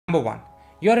Number 1.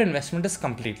 Your investment is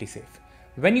completely safe.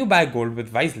 When you buy gold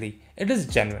with Wisely, it is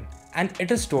genuine and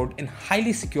it is stored in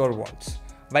highly secure vaults.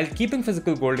 While keeping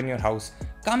physical gold in your house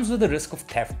comes with the risk of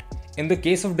theft, in the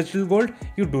case of digital gold,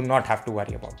 you do not have to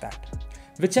worry about that.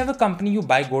 Whichever company you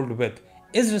buy gold with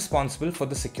is responsible for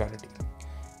the security.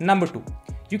 Number 2.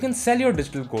 You can sell your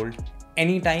digital gold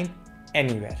anytime,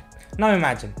 anywhere. Now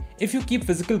imagine, if you keep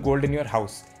physical gold in your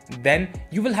house, then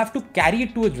you will have to carry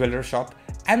it to a jeweler shop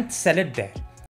and sell it there,